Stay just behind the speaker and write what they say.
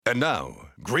And now,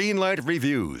 Greenlight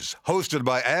Reviews, hosted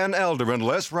by Ann Elder and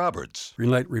Les Roberts.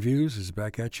 Greenlight Reviews is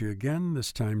back at you again,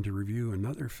 this time to review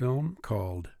another film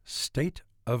called State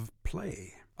of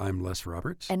Play. I'm Les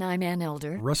Roberts. And I'm Ann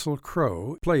Elder. Russell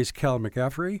Crowe plays Cal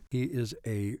McCaffrey. He is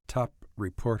a top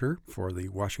reporter for the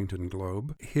Washington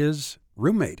Globe. His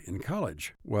roommate in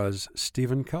college was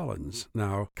Stephen Collins.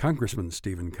 Now, Congressman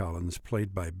Stephen Collins,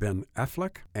 played by Ben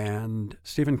Affleck, and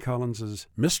Stephen Collins'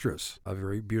 mistress, a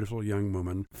very beautiful young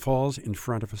woman, falls in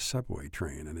front of a subway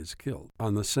train and is killed.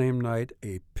 On the same night,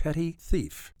 a petty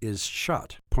thief is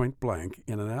shot point blank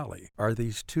in an alley. Are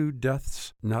these two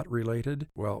deaths not related?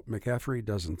 Well, McCaffrey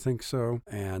doesn't think so,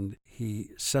 and he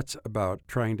sets about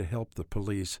trying to help the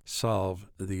police solve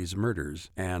these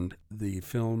murders, and the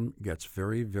film gets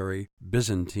very, very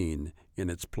Byzantine in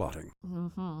its plotting.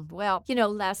 Well,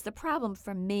 Les, the problem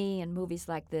for me in movies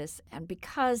like this, and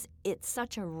because it's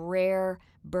such a rare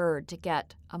bird to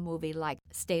get a movie like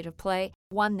State of Play,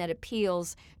 one that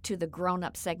appeals to the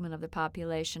grown-up segment of the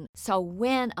population. So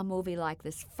when a movie like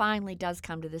this finally does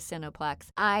come to the Cineplex,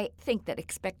 I think that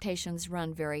expectations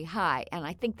run very high, and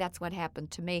I think that's what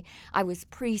happened to me. I was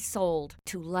pre-sold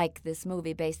to like this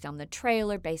movie based on the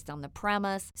trailer, based on the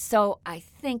premise, so I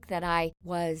think that I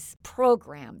was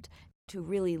programmed to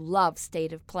really love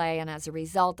State of Play, and as a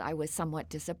result, I was somewhat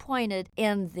disappointed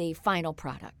in the final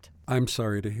product. I'm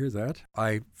sorry to hear that.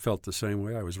 I felt the same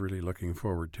way. I was really looking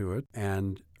forward to it,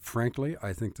 and frankly,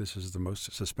 I think this is the most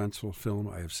suspenseful film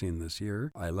I have seen this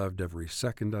year. I loved every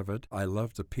second of it. I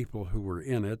loved the people who were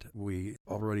in it. We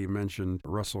already mentioned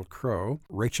Russell Crowe.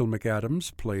 Rachel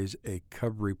McAdams plays a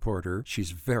cub reporter.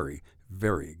 She's very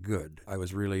good. I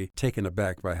was really taken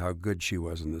aback by how good she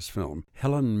was in this film.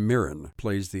 Helen Mirren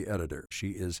plays the editor.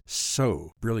 She is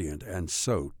so brilliant and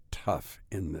so tough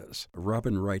in this.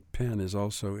 Robin Wright Penn is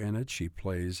also in it. She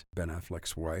plays Ben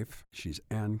Affleck's wife. She's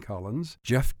Ann Collins.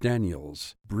 Jeff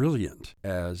Daniels, brilliant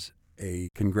as a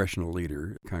congressional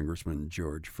leader, Congressman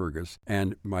George Fergus.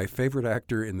 And my favorite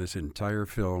actor in this entire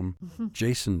film,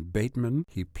 Jason Bateman.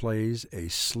 He plays a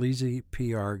sleazy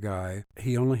PR guy.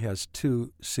 He only has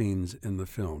 2 scenes in the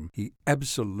film. He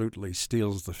absolutely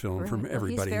steals the film from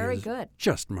everybody. He's very good.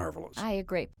 Just marvelous. I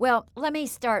agree. Well, let me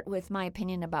start with my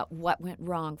opinion about what went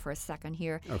wrong for a second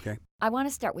here. Okay. I want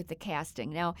to start with the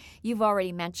casting. Now, you've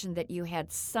already mentioned that you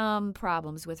had some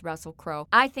problems with Russell Crowe.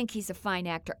 I think he's a fine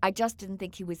actor. I just didn't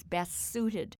think he was best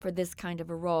suited for this kind of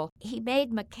a role. He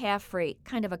made McCaffrey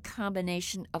kind of a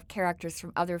combination of characters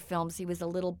from other films. He was a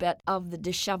little bit of the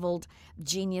disheveled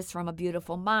genius from A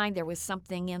Beautiful Mind. There was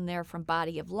something in there from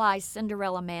Body of Lies,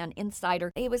 Cinderella Man,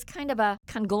 Insider. He was kind of a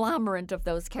conglomerate of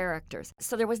those characters.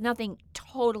 So there was nothing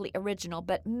totally original,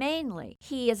 but mainly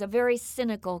he is a very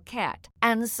cynical cat.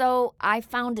 And so I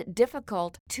found it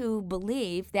difficult to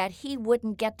believe that he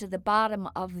wouldn't get to the bottom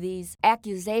of these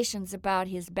accusations about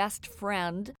his best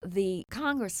friend, the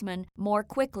congressman, more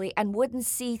quickly and wouldn't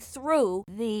see through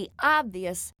the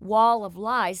obvious wall of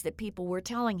lies that people were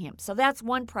telling him. So that's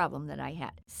one problem that I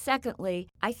had. Secondly,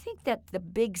 I think that the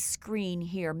big screen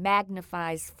here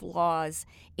magnifies flaws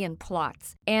in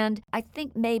plots. And I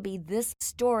think maybe this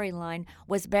storyline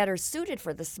was better suited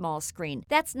for the small screen.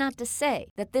 That's not to say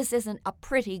that this isn't a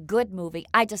pretty good movie.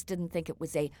 I just didn't think it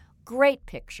was a great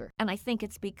picture. And I think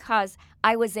it's because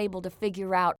I was able to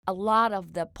figure out a lot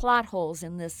of the plot holes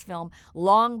in this film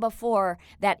long before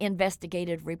that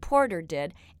investigative reporter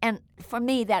did. And for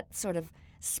me, that sort of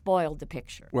spoiled the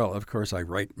picture. Well, of course, I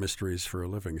write mysteries for a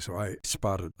living, so I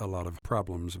spotted a lot of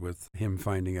problems with him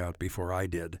finding out before I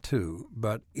did, too.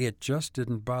 But it just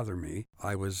didn't bother me.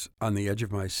 I was on the edge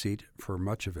of my seat for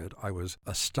much of it. I was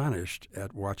astonished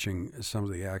at watching some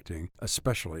of the acting,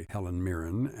 especially Helen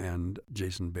Mirren and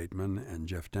Jason Bateman and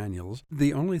Jeff Daniels.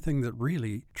 The only thing that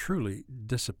really, truly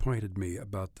disappointed me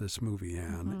about this movie,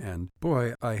 Anne, and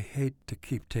boy, I hate to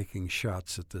keep taking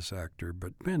shots at this actor,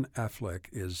 but Ben Affleck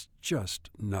is just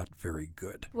not very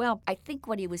good. Well, I think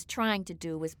what he was trying to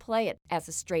do was play it as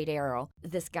a straight arrow,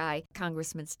 this guy,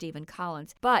 Congressman Stephen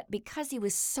Collins. But because he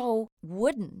was so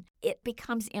wooden, it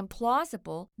becomes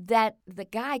implausible that the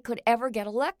guy could ever get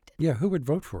elected. Yeah, who would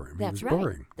vote for him? That's he was right.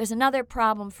 boring. There's another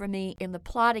problem for me in the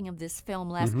plotting of this film,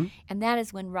 Les, and that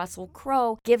is when Russell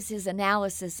Crowe gives his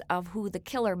analysis of who the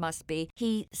killer must be.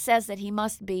 He says that he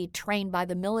must be trained by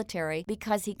the military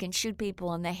because he can shoot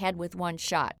people in the head with one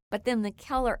shot. But then the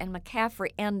killer and McCaffrey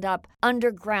end up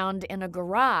underground in a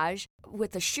garage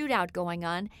with a shootout going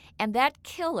on, and that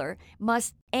killer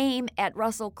must aim at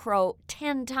Russell Crowe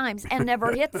 10 times and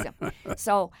never hits him.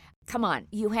 So, come on,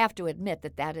 you have to admit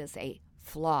that that is a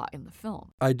flaw in the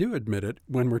film. I do admit it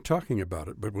when we're talking about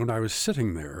it, but when I was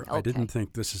sitting there, I Okay. didn't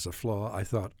think this is a flaw. I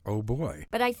thought, oh boy.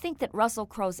 But I think that Russell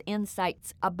Crowe's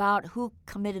insights about who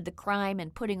committed the crime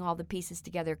and putting all the pieces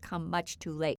together come much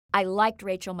too late. I liked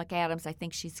Rachel McAdams. I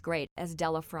think she's great as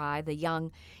Della Fry, the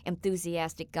young,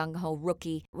 enthusiastic, gung-ho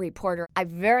rookie reporter. I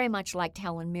very much liked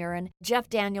Helen Mirren. Jeff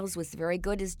Daniels was very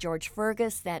good as George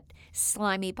Fergus, that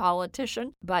slimy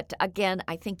politician. But again,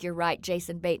 I think you're right.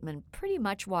 Jason Bateman pretty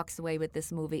much walks away with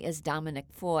this movie as Dominic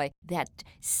Foy, that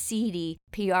seedy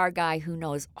PR guy who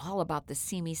knows all about the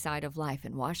seamy side of life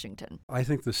in Washington. I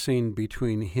think the scene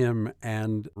between him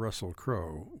and Russell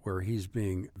Crowe, where he's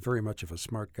being very much of a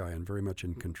smart guy and very much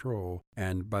in control,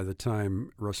 and by the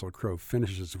time Russell Crowe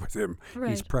finishes with him,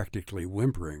 he's practically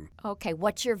whimpering. Okay,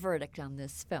 what's your verdict on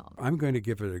this film? I'm going to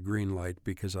give it a green light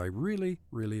because I really,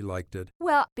 really liked it.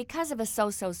 Well, because of a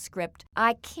so-so script,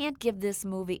 I can't give this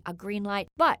movie a green light,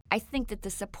 but I think that the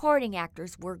supporting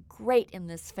actors were great in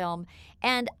this film,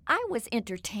 and I was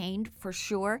entertained for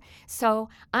sure. So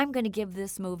I'm going to give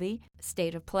this movie,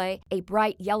 State of Play, a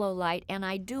bright yellow light, and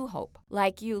I do hope,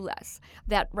 like you, Les,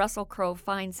 that Russell Crowe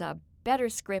finds a better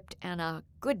script and a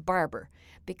good barber,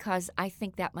 because I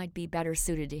think that might be better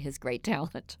suited to his great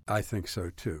talent. I think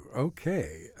so, too.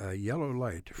 Okay, a yellow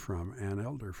light from Ann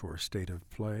Elder for State of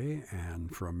Play,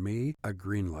 and from me, a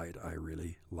green light. I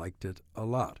really liked it a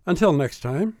lot. Until next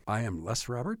time, I am Les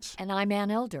Roberts. And I'm Ann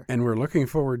Elder. And we're looking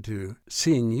forward to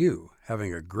seeing you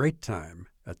having a great time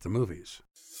at the movies.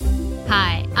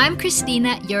 Hi, I'm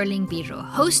Christina Yerling Biro,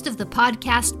 host of the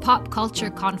podcast Pop Culture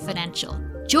Confidential.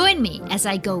 Join me as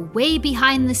I go way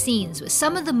behind the scenes with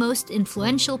some of the most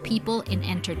influential people in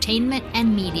entertainment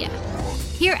and media.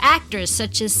 Hear actors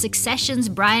such as Succession's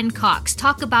Brian Cox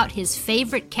talk about his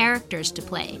favorite characters to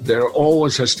play. There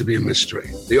always has to be a mystery.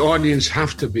 The audience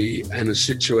have to be in a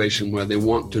situation where they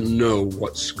want to know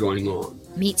what's going on.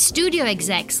 Meet studio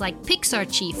execs like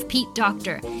Pixar chief Pete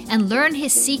Docter and learn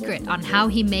his secret on how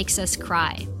he makes us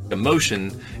cry.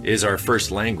 Emotion is our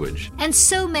first language. And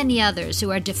so many others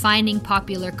who are defining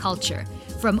popular culture,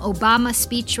 from Obama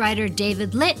speechwriter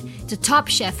David Litt to Top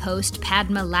Chef host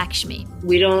Padma Lakshmi.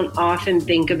 We don't often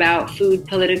think about food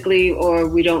politically, or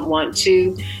we don't want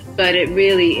to, but it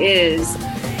really is.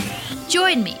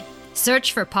 Join me.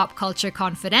 Search for Pop Culture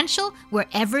Confidential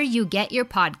wherever you get your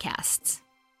podcasts.